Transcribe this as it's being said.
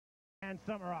and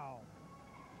Summerall.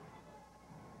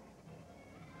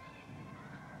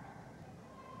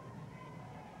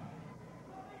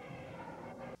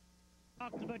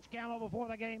 Talked to Butch Campbell before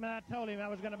the game, and I told him I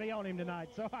was going to be on him tonight.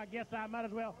 So I guess I might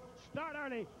as well start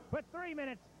early with 3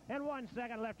 minutes and 1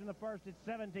 second left in the first. It's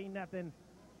 17-0,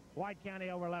 White County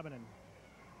over Lebanon.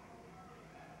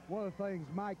 One of the things,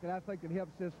 Mike, that I think that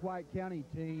helps this White County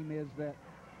team is that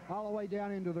all the way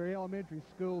down into their elementary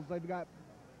schools, they've got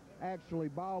actually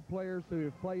ball players who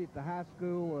have played at the high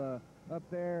school up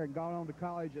there and gone on to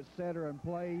college, etc., and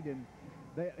played, and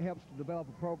that helps to develop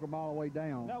a program all the way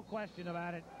down. No question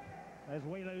about it, as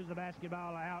we lose the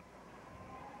basketball out.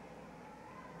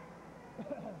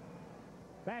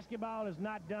 Basketball is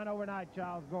not done overnight,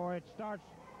 Charles Gore. It starts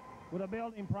with a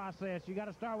building process. You got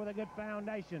to start with a good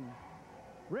foundation.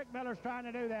 Rick Miller's trying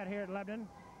to do that here at Lebanon.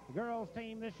 The girls'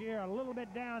 team this year a little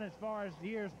bit down as far as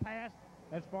years past,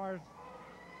 as far as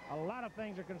a lot of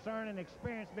things are concerned, and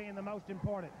experience being the most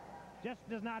important. Just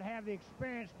does not have the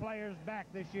experienced players back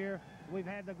this year we've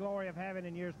had the glory of having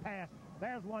in years past.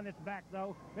 There's one that's back,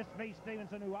 though, Miss V.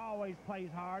 Stevenson, who always plays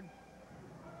hard.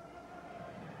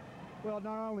 Well,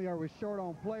 not only are we short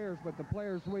on players, but the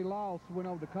players we lost went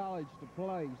over to college to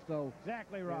play. So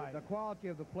exactly right. The quality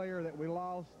of the player that we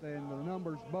lost and the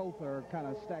numbers both are kind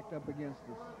of stacked up against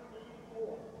us.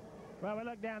 Well, we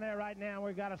look down there right now.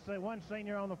 We've got one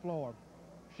senior on the floor,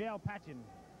 Michelle Patchen.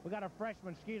 We got a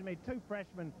freshman, two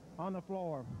freshmen on the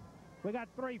floor. We got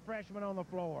 3 freshmen on the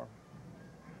floor.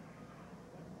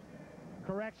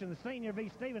 Correction, the senior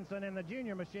V. Stevenson and the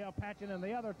junior Michelle Patchen, and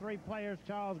the other 3 players,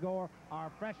 Charles Gore,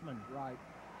 are freshmen. Right.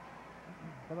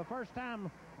 For the first time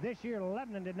this year,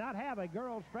 Lebanon did not have a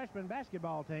girls' freshman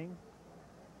basketball team.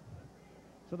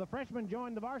 So the freshmen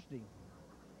joined the varsity.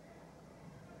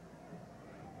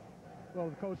 Well,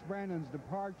 with Coach Brandon's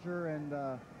departure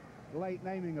and late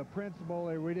naming of principal,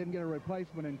 we didn't get a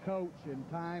replacement in coach in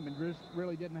time, and just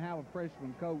really didn't have a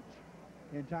freshman coach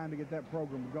in time to get that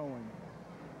program going.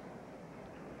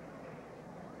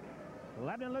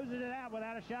 Lebanon loses it out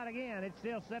without a shot again. It's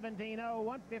still 17-0,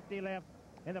 1:50 left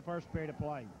in the first period of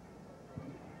play.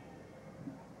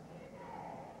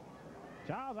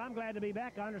 Charles, I'm glad to be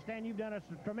back. I understand you've done a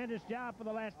tremendous job for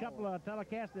the last couple of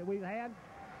telecasts that we've had.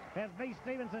 As V.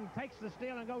 Stevenson takes the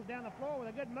steal and goes down the floor with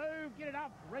a good move. Get it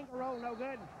off. Wrinkle roll, no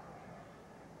good.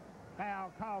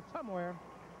 Foul called somewhere.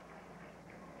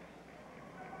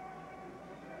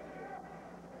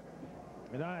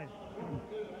 Nice.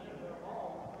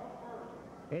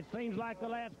 It seems like the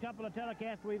last couple of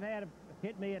telecasts we've had have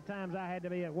hit me at times I had to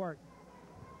be at work.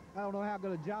 I don't know how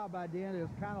good a job I did. It was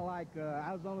kind of like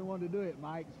I was the only one to do it,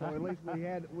 Mike, so at least we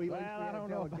had I don't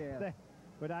know about that,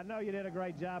 but I know you did a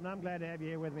great job, and I'm glad to have you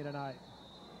here with me tonight.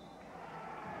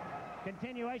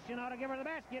 Continuation ought to give her the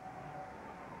basket.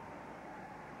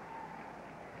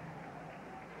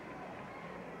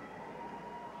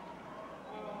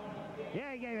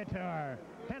 Yeah, he gave it to her.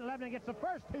 10-11 gets the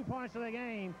first 2 points of the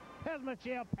game. As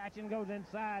Michelle Patchen goes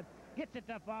inside, gets it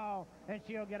to fall, and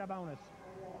she'll get a bonus.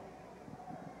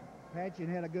 Patchen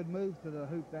had a good move to the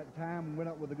hoop that time and went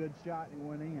up with a good shot and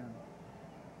went in.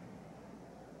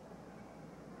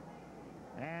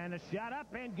 And a shot up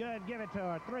and good. Give it to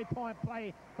her. 3-point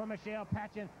play for Michelle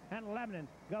Patchen, and Lebanon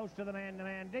goes to the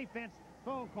man-to-man defense,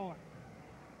 full court.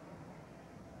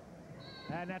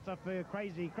 And that's a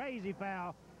crazy, crazy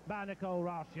foul by Nicole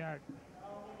Rothschild.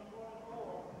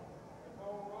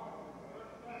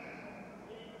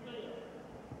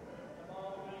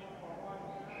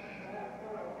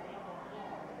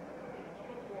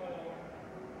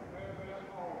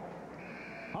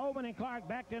 Holman and Clark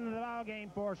backed into the ball game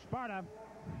for Sparta.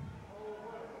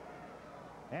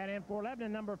 And in for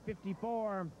Lebanon, number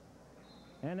 54,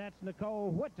 and that's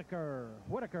Nicole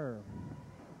Whitaker.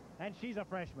 And she's a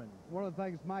freshman. One of the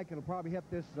things, Mike, that'll probably help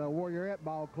this Warriorette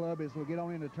Ball Club is we'll get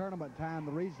on into tournament time.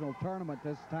 The regional tournament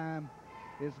this time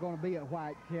is going to be at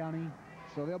White County,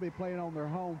 so they'll be playing on their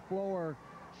home floor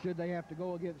should they have to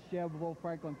go against Shelbyville,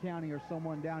 Franklin County, or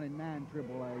someone down in 9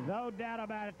 AAA. No doubt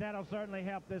about it. That'll certainly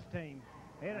help this team.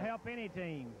 It'll help any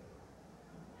team.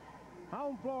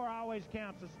 Home floor always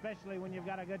counts, especially when you've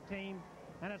got a good team,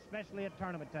 and especially at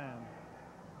tournament time.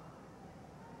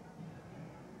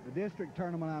 The district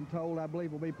tournament, I'm told, I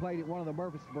believe will be played at one of the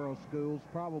Murfreesboro schools,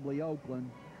 probably Oakland.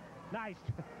 Nice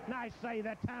save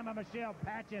that time by Michelle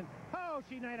Patchen. Oh,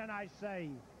 she made a nice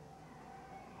save.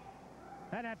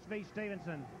 And that's V.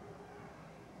 Stevenson.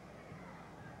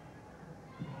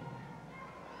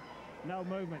 No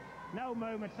movement. No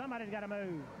movement. Somebody's got to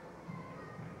move.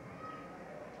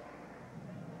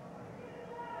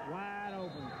 Wide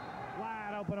open.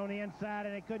 Wide open on the inside,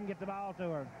 and they couldn't get the ball to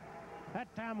her.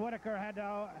 That time Whitaker had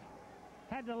to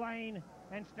had the lane,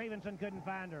 and Stevenson couldn't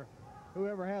find her.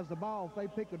 Whoever has the ball, if they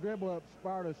pick the dribble up,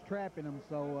 Sparta's trapping them,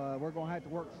 so we're going to have to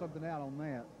work something out on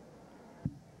that.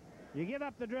 You give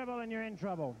up the dribble and you're in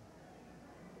trouble.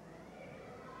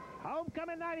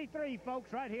 Homecoming 93,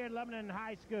 folks, right here at Lebanon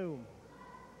High School.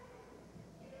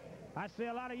 I see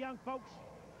a lot of young folks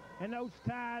in those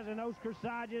ties and those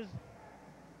corsages.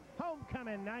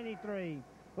 Homecoming 93.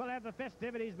 We'll have the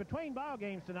festivities between ball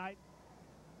games tonight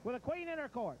with a queen in her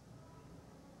court.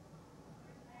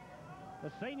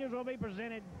 The seniors will be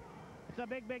presented. It's a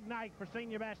big, big night for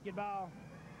senior basketball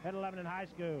at Lebanon High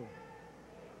School.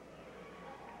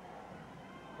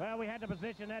 Well, we had the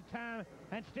position that time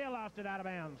and still lost it out of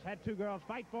bounds. Had two girls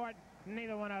fight for it.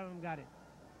 Neither one of them got it.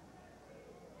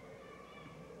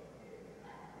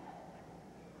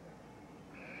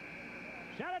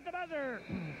 Shot at the buzzer.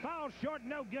 Falls short,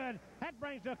 no good. That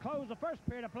brings to a close the first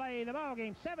period of play. The ball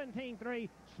game 17-3.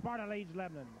 Sparta leads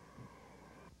Lebanon.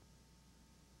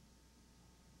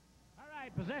 All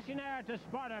right, possession there to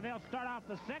Sparta. They'll start off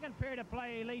the second period of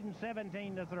play leading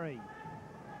 17-3.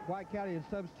 White County has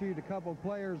substituted a couple of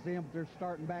players in, but they're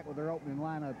starting back with their opening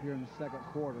lineup here in the second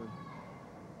quarter.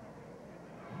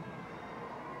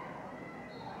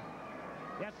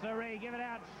 Yes, sirree. Give it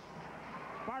out.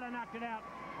 Sparta knocked it out.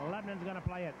 Lebanon's going to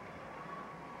play it.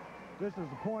 This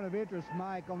is a point of interest,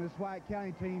 Mike, on this White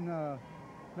County team.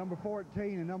 Number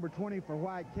 14 and number 20 for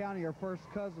White County are first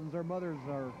cousins. Their mothers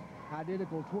are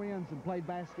identical twins and played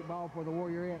basketball for the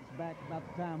Warriorettes back about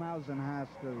the time I was in high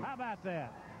school. How about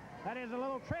that? That is a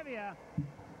little trivia.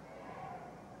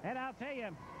 And I'll tell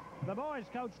you, the boys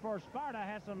coach for Sparta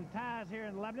has some ties here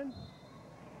in Lebanon.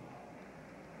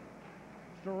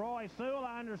 Mr. Roy Sewell,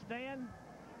 I understand,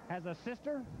 has a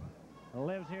sister who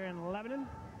lives here in Lebanon.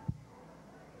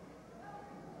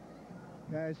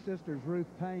 Yeah, his sister's Ruth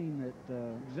Payne at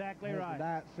exactly right. The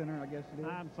Diet Center, I guess it is.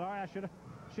 I'm sorry, I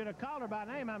should have called her by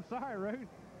name. I'm sorry, Ruth.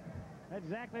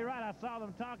 Exactly right. I saw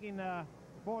them talking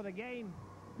before the game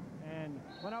and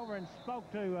went over and spoke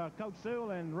to Coach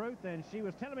Sewell and Ruth, and she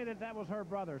was telling me that that was her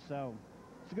brother. So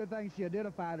it's a good thing she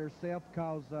identified herself,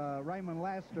 because Raymond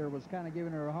Laster was kind of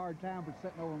giving her a hard time for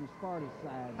sitting over on the Sparta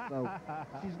side. So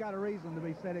she's got a reason to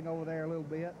be sitting over there a little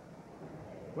bit.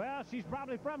 Well, she's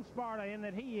probably from Sparta in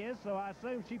that he is, so I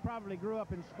assume she probably grew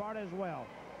up in Sparta as well.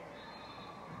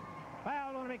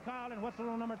 Foul going to be called and whistle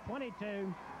on number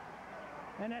 22,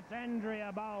 and that's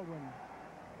Andrea Baldwin.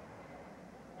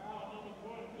 Foul number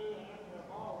 22, Andrea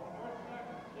Baldwin. Her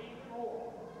second, team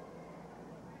 4.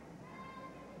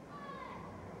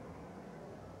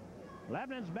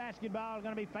 Lebanon's basketball is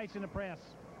going to be facing the press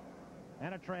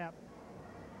and a trap.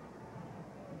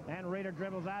 And Reader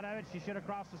dribbles out of it. She should have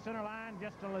crossed the center line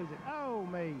just to lose it. Oh,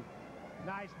 me.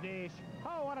 Nice dish.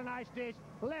 Oh, what a nice dish.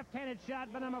 Left-handed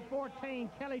shot by number 14,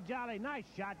 Kelly Jolly. Nice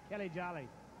shot, Kelly Jolly.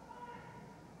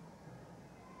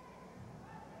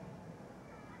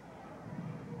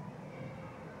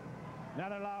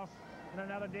 Another loss and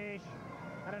another dish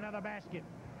and another basket.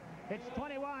 It's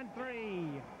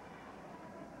 21-3.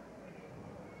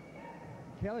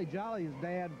 Kelly Jolly's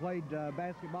dad played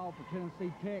basketball for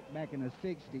Tennessee Tech back in the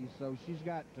 60s, so she's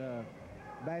got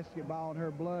basketball in her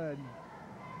blood.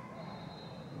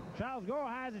 Charles, go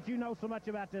high that you know so much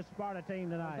about this Sparta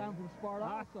team tonight. I'm from Sparta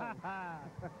also.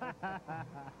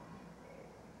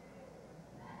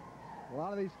 A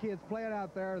lot of these kids playing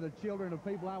out there are the children of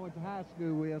people I went to high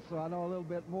school with, so I know a little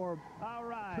bit more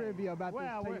trivia about this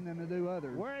team than to do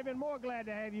others. We're even more glad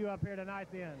to have you up here tonight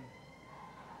then.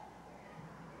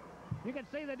 You can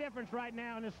see the difference right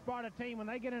now in this Sparta team. When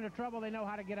they get into trouble, they know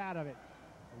how to get out of it.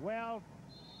 Well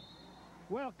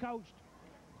coached,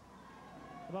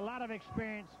 with a lot of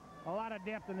experience, a lot of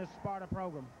depth in this Sparta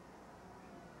program.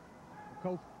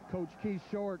 Coach Keith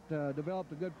Short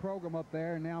developed a good program up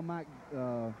there, and now Mike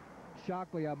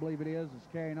Shockley, I believe it is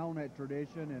carrying on that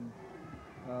tradition.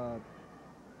 And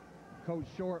Coach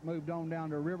Short moved on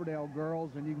down to Riverdale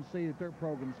Girls, and you can see that their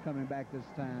program's coming back this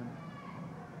time.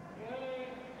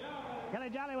 Kelly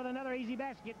Jolly with another easy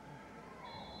basket.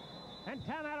 And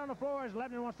timeout on the floor as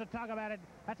Lebanon wants to talk about it.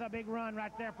 That's a big run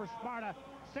right there for Sparta.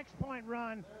 6-point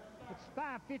run. It's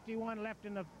 5:51 left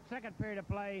in the second period of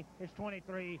play. It's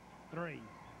 23-3.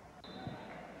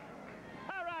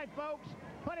 All right, folks.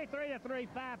 23-3,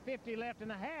 5:50 left in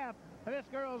the half of this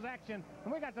girls' action.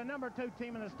 And we got the number 2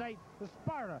 team in the state, the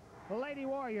Sparta Lady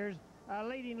Warriors,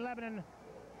 leading Lebanon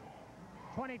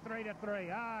 23-3.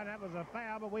 Ah, that was a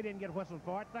foul, but we didn't get whistled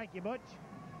for it. Thank you, Butch.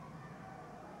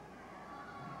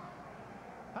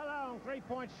 A long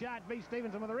three-point shot. B.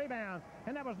 Stevenson with a rebound.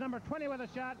 And that was number 20 with a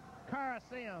shot, Cara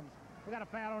Sims. We got a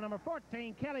foul on number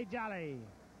 14, Kelly Jolly.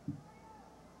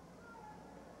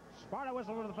 Sparta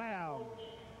whistle for the foul.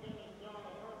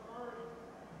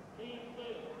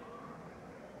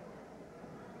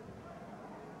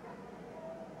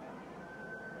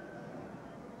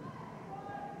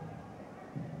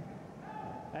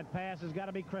 That pass has got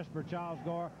to be crisper, Charles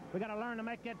Gore. We got to learn to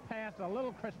make that pass a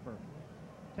little crisper.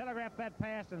 Telegraph that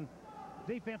pass, and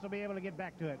defense will be able to get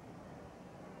back to it.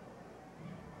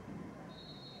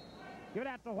 Give it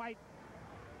out to White.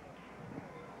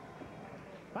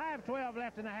 5:12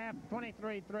 left in the half,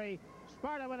 23-3.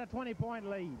 Sparta with a 20-point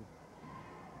lead.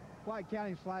 White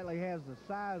County slightly has the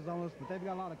size on us, but they've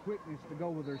got a lot of quickness to go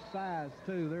with their size,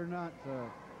 too. They're not,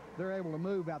 they're able to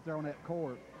move out there on that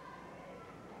court.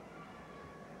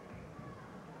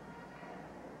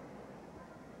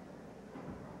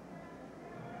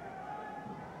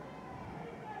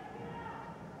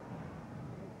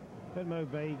 Good move,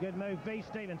 V. Good move, V.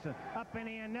 Stevenson. Up and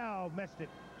in. No, missed it.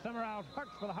 Summerall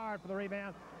hurts for the hard for the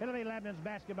rebound. It'll be Lebanon's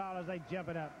basketball as they jump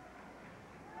it up.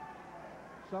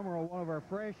 Summerall, one of our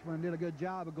freshmen, did a good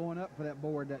job of going up for that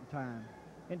board that time.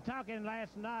 In talking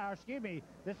last night, or excuse me,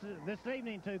 this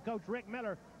evening to Coach Rick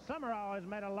Miller, Summerall has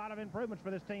made a lot of improvements for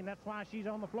this team. That's why she's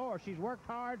on the floor. She's worked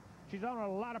hard. She's on a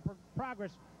lot of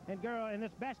progress in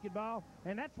this basketball,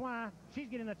 and that's why she's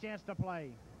getting a chance to play.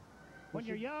 When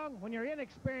you're young, when you're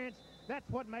inexperienced, that's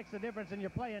what makes the difference in your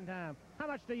playing time. How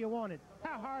much do you want it?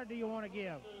 How hard do you want to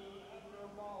give?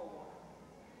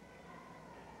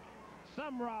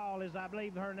 Sumrall is, I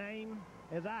believe, her name,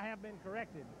 as I have been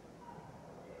corrected.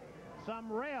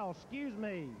 Sumrell, excuse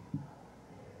me.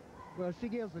 Well, she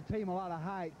gives the team a lot of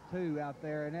height, too, out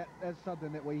there, and that's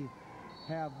something that we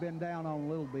have been down on a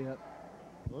little bit.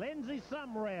 Lindsey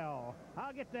Sumrell.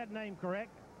 I'll get that name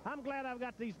correct. I'm glad I've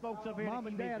got these folks up here. Mom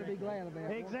and Dad will be glad of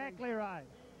that. Exactly right.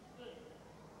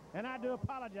 And I do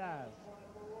apologize.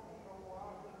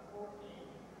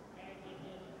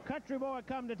 Country boy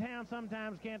come to town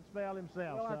sometimes can't spell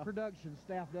himself. Well, our production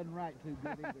staff doesn't write too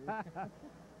good either.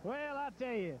 Well, I'll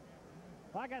tell you,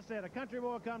 like I said, a country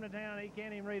boy come to town, he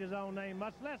can't even read his own name,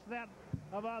 much less that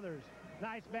of others.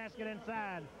 Nice basket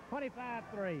inside.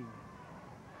 25-3.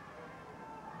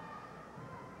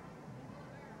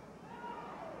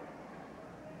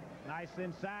 Nice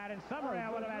inside, and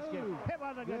Summerall with a basket. It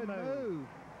was a good move.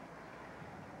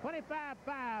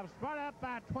 25-5, Sparta up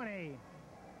by 20.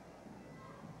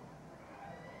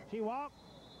 She walked.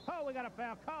 Oh, we got a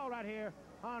foul call right here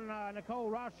on Nicole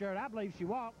Rothschild. I believe she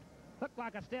walked. Looked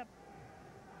like a step.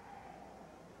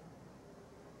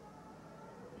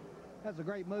 That's a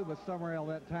great move with Summerall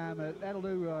that time. That'll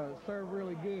do serve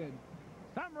really good.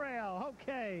 Summerall,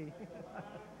 okay.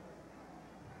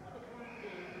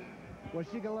 Well,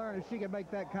 she can learn if she can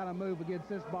make that kind of move against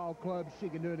this ball club, she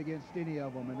can do it against any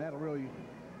of them, and that'll really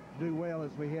do well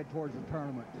as we head towards the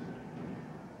tournament.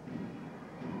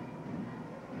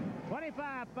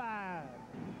 25-5.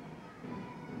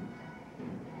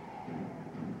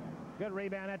 Good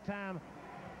rebound that time.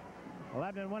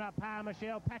 Lebanon went up high.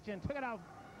 Michelle Patchen took it off,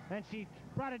 and she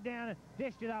brought it down and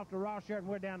dished it off to Ross Shirt, and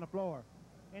we're down the floor.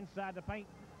 Inside the paint.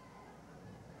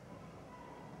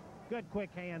 Good quick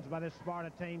hands by this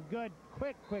Sparta team. Good,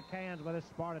 quick hands by this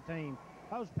Sparta team.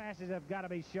 Those passes have got to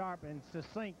be sharp and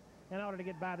succinct in order to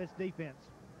get by this defense.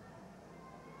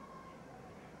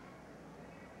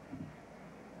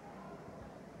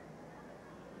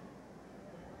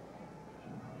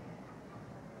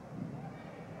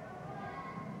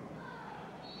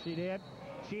 She did.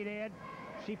 She did.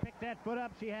 She picked that foot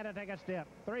up. She had to take a step.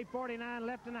 3:49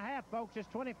 left in the half, folks. It's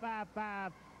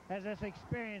 25-5 as this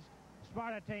experienced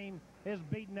Sparta team is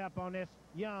beating up on this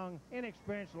young,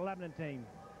 inexperienced Lebanon team.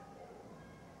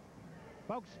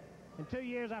 Folks, in 2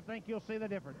 years, I think you'll see the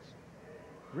difference.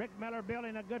 Rick Miller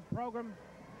building a good program.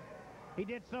 He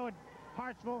did so at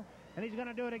Hartsville, and he's going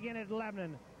to do it again at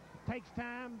Lebanon. Takes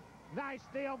time. Nice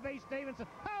steal, V. Stevenson.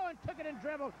 Oh, and took it and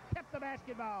dribbled. Kept the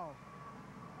basketball.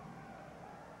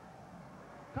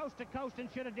 Coast to coast and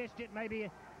should have dished it. Maybe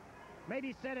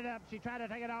set it up. She tried to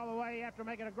take it all the way after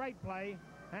making a great play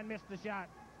and missed the shot.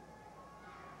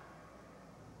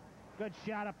 Good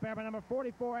shot up there by number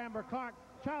 44, Amber Clark.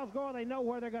 Charles Gore, they know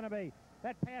where they're going to be.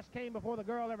 That pass came before the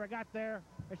girl ever got there.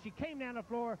 As she came down the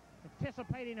floor,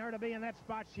 anticipating her to be in that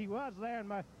spot, she was there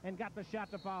and got the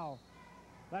shot to fall.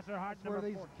 Bless her heart, number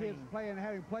 14. Where these kids playing,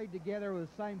 having played together with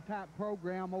the same type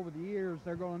program over the years,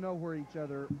 they're going to know where each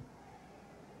other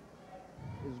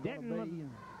is going to be.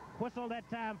 Whistle that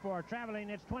time for traveling.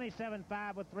 It's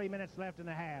 27-5 with 3 minutes left in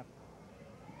the half.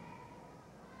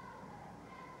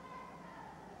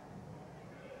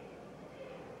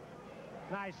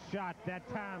 Nice shot that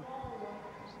time.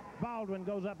 Baldwin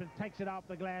goes up and takes it off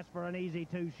the glass for an easy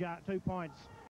 2 points.